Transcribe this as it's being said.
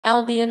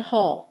Albion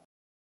Hall.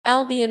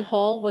 Albion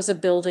Hall was a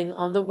building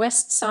on the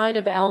west side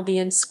of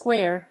Albion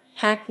Square,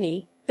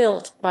 Hackney,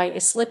 built by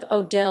Islip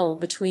O'Dell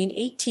between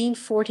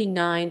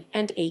 1849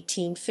 and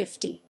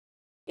 1850.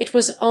 It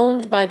was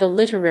owned by the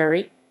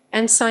Literary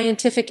and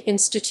Scientific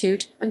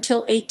Institute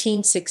until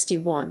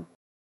 1861.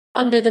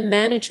 Under the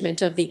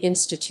management of the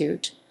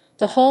Institute,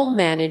 the Hall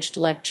managed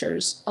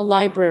lectures, a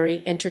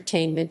library,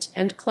 entertainment,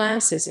 and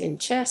classes in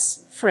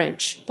chess,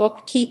 French,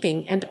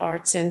 bookkeeping, and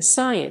arts and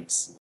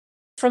science.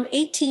 From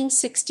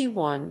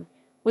 1861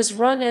 was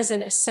run as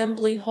an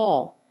assembly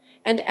hall,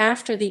 and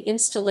after the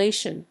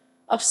installation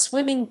of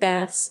swimming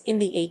baths in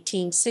the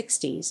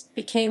 1860s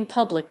became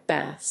public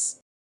baths.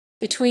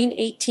 Between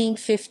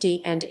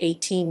 1850 and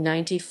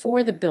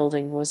 1894 the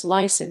building was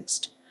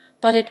licensed,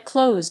 but it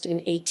closed in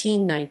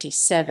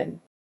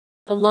 1897.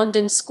 The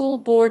London School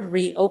Board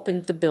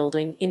reopened the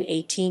building in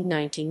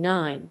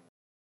 1899.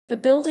 The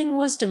building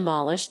was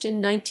demolished in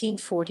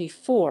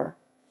 1944,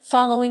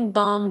 following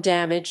bomb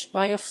damage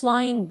by a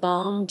flying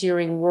bomb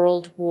during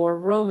World War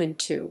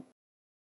II.